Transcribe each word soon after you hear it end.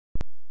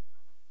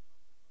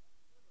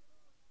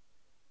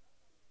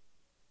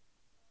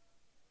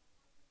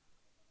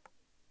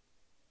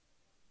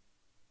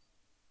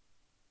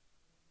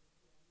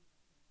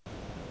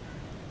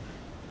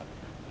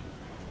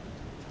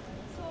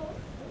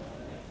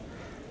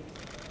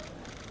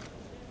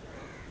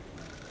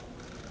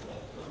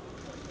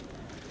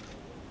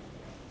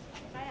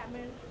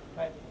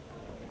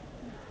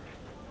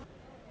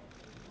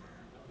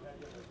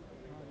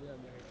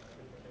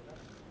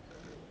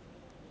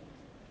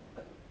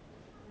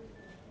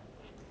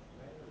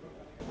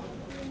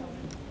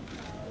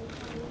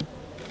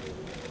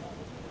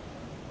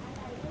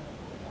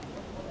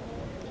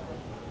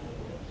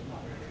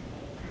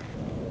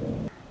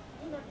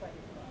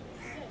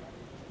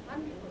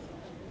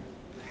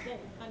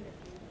No,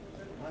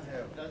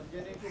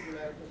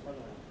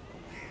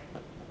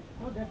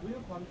 that we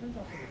have conference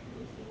after it.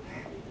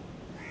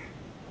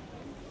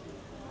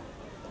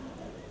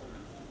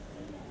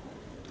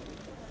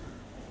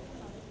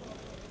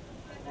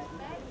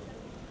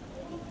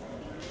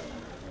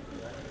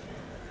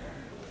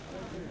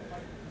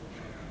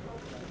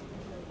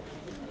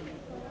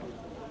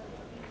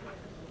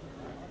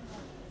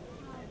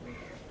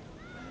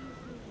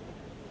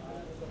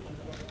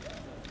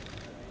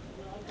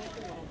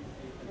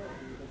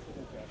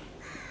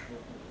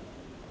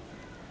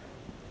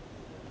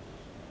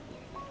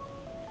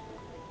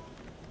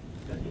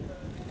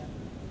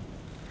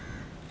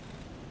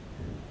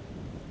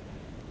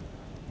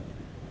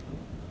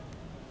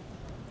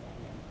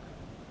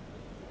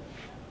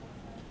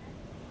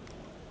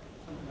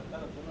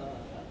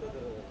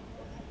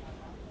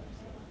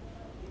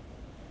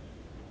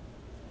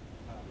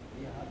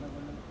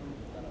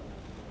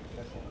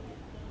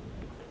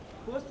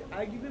 First,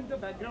 I give him the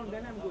background,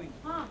 then I'm going.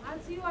 I'll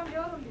see you. I'm here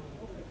only.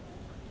 Okay.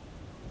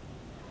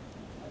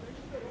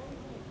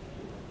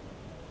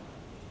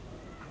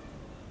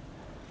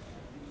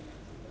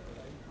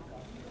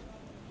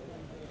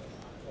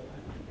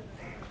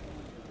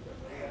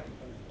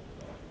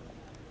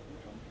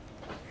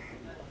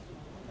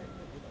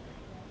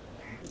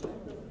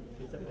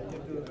 It's a pleasure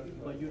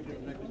for you to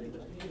connect with the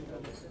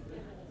industry.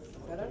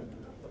 Karan?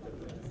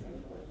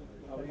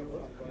 How are you?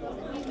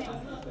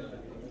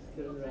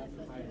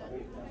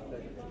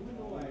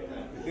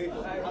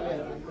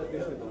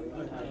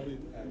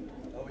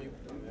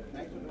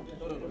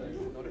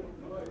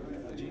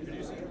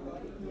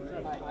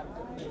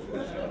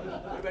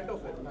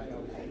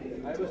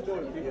 I was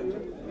told people in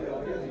the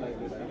audience like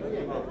this.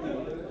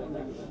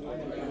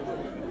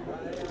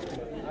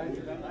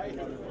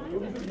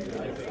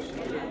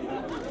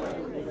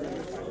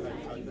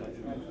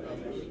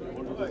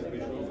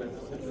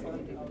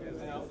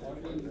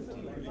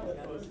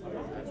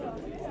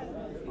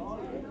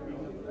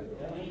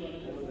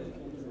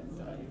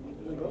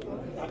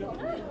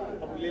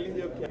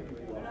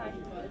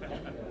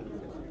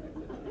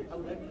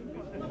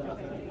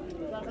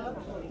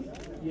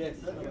 Yes.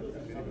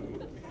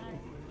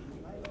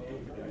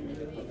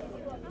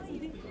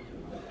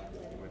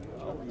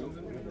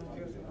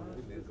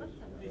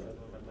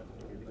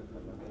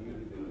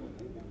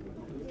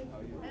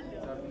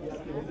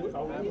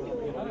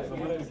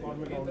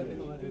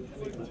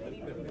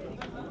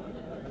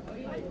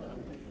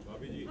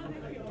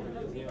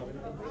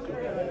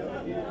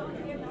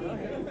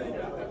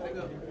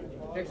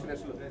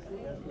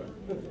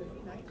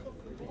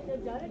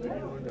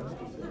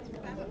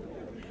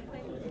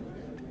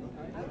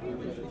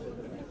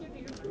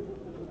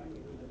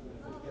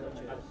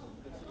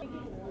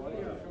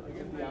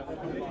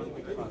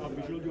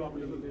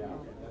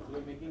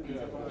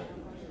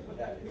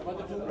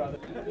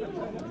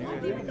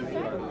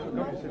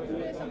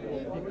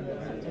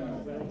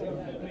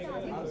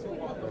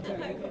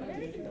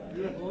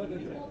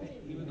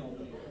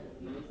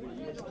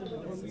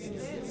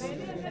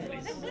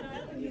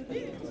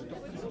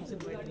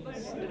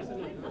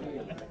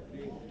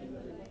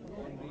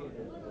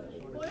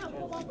 कोई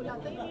हमको वहाँ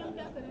बुलाता ही नहीं, हम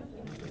क्या करें?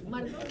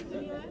 मर्दों की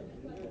दुनिया है।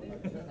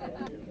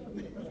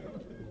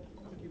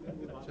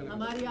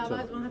 हमारी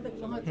आवाज वहाँ तक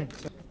पहुँचे।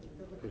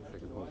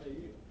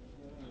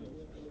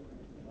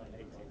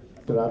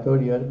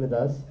 Rathore here with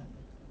us.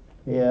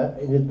 Yeah,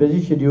 in his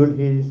busy schedule,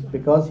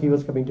 because he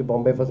was coming to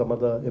Bombay for some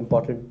other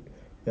important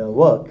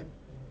work,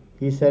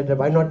 he said,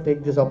 why not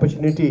take this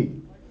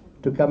opportunity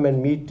to come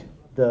and meet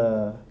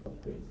the...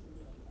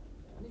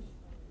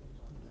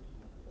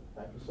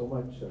 Thank you so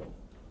much.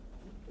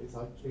 It's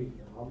actually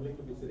humbling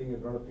to be sitting in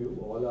front of you.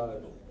 All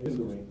are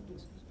doing.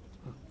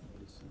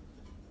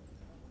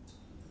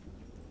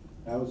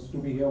 I was to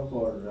be here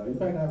for, in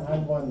fact, I've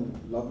had one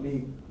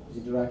lovely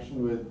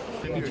interaction with...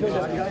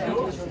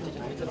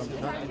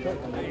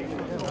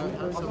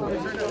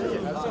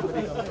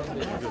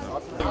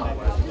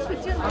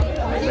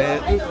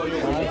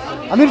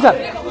 Aamir sir,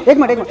 एक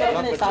minute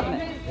साथ में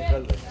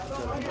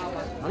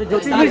Aamir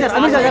sir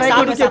एक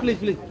photo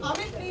please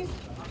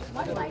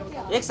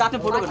एक साथ में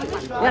photo कर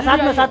या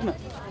साथ में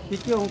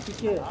पीछे हूँ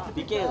पीछे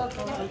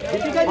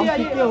दीपिका जी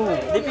आइए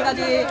दीपिका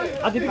जी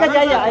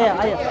आइए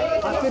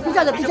पीछे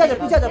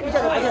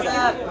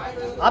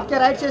आपके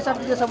राइट से सब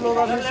पीछे सब लोग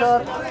अमीर सर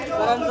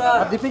करण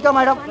सर दीपिका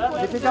मैडम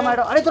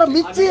अरे थोड़ा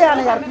नीचे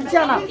आना यार पीछे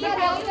आना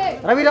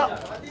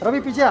रवि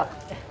पीछे आ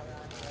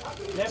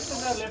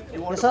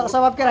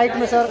सब आपके राइट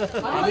में सर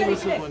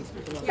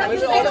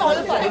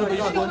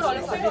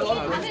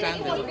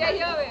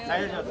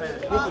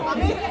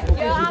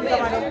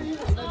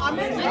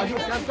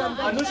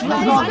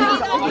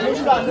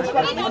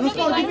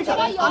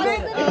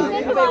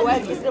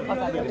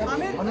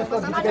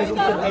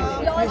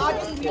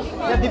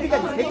दीपिका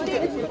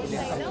आज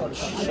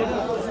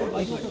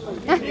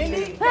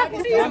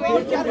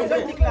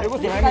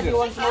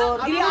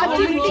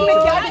की मीटिंग में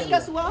क्या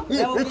डिस्कस हुआ?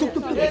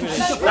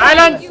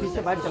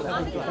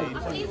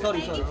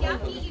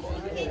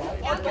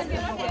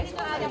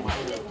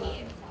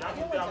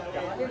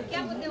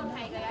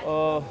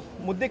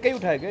 मुद्दे कई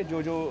उठाए गए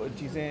जो जो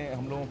चीज़ें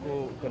हम लोगों को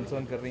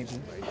कंसर्न कर रही थी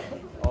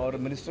और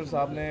मिनिस्टर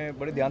साहब ने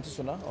बड़े ध्यान से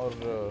सुना और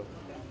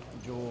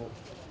जो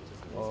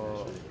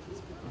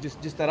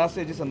जिस तरह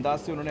से जिस अंदाज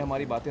से उन्होंने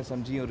हमारी बातें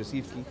समझी और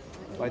रिसीव की,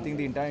 तो I think the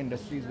entire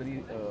industry is very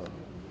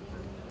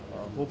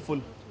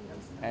hopeful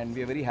and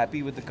we are very happy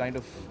with the kind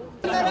of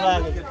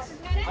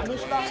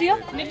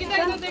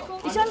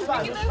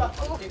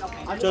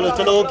चलो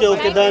चलो okay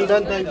okay done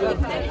done thank you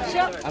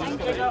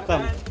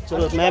come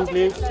चलो मैम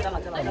प्लीज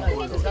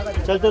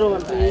चलते रहो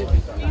ma'am please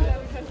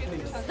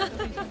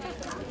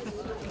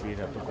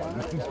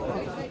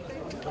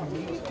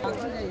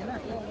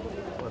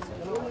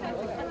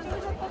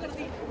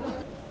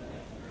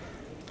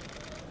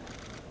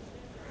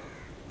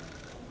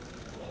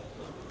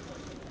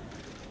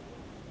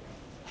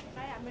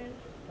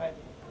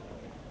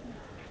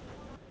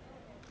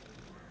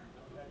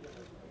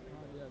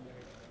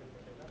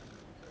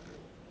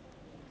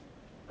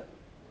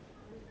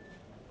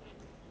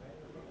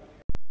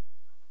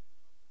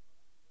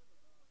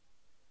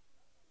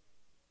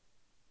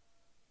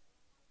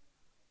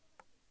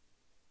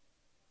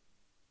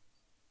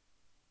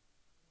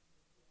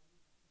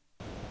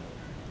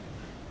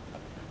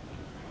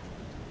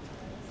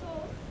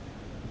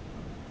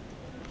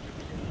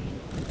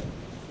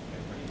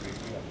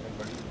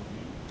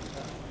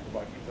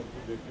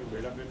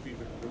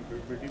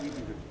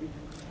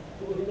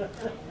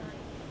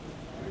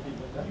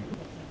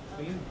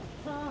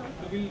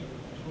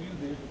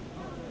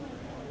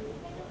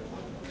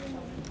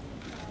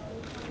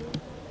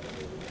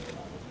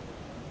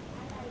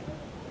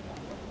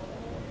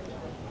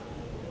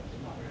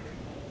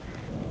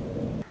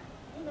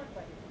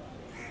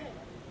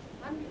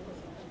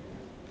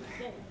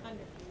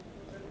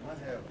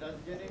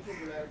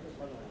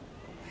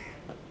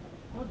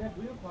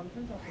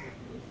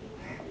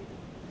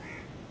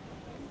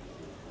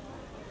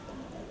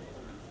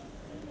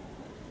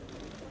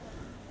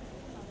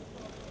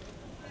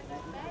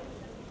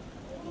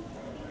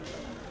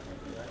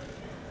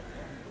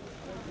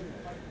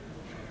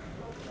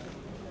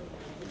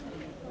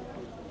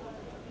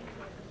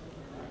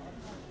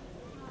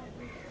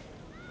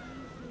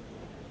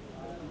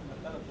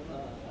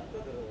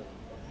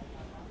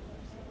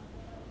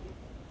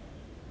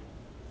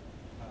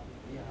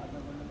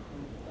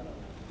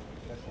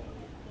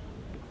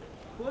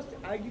First,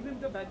 I give him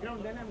the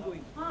background, then I'm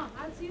going.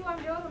 I'll see you. I'm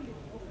here only.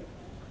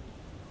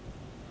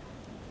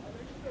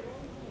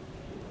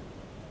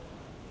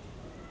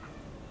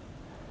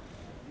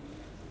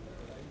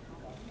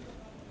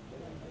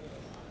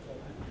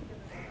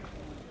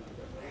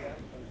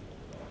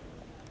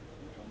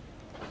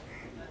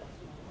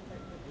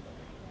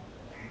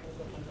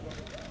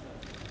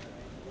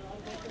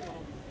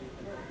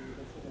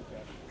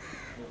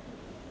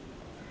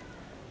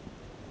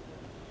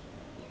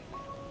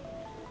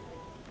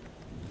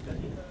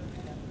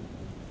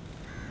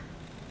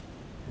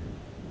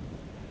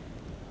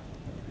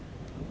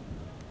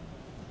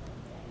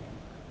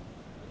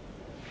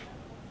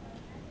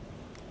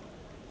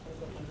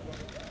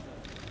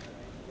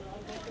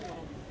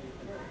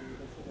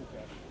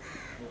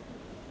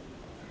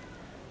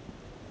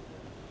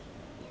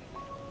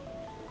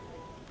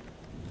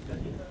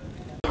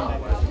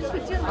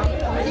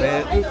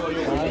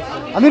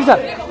 Aamir sir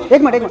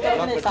एक minute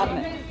साथ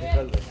में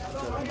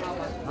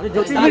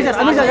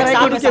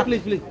Aamir sir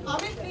please please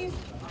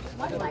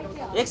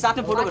एक साथ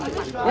में photo करते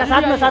हैं। या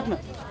साथ में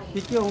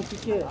पीछे हूँ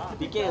पीछे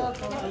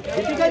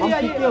दीपिका जी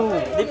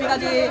दीपिका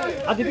जी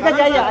दीपिका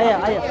जी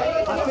आइए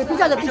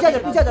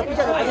पीछे जा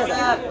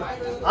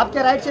आपके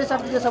राइट से सब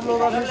सब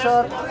लोग आमिर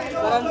सर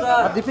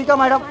दीपिका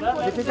मैडम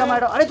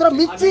अरे थोड़ा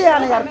नीचे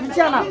आना यार,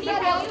 पीछे आना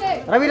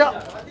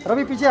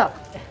रवि पीछे आ।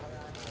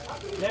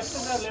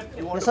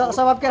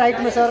 सब आपके राइट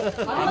में सर।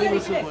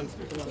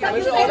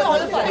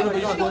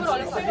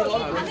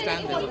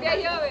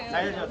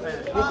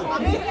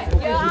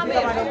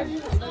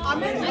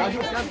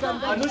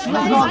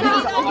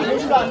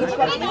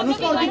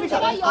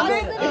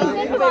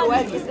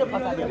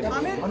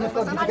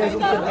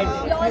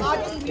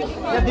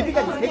 दीपिका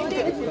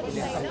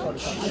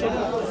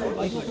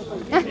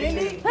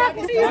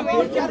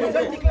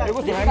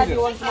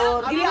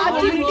आज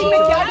की मीटिंग में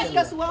क्या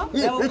डिस्कस हुआ?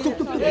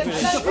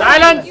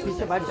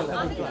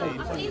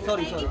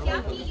 सॉरी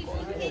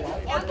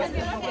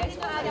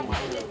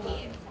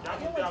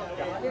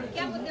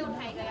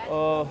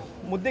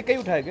मुद्दे कई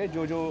उठाए गए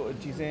जो जो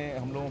चीज़ें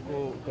हम लोगों को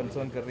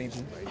कंसर्न कर रही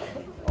थी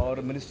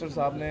और मिनिस्टर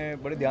साहब ने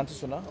बड़े ध्यान से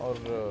सुना और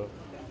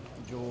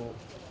जो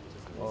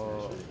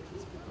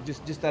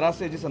जिस तरह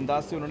से जिस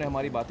अंदाज से उन्होंने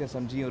हमारी बातें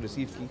समझी और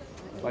रिसीव की,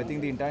 तो I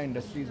think the entire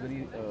industry is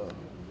very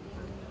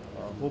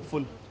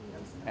hopeful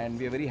and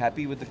we are very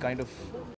happy with the kind of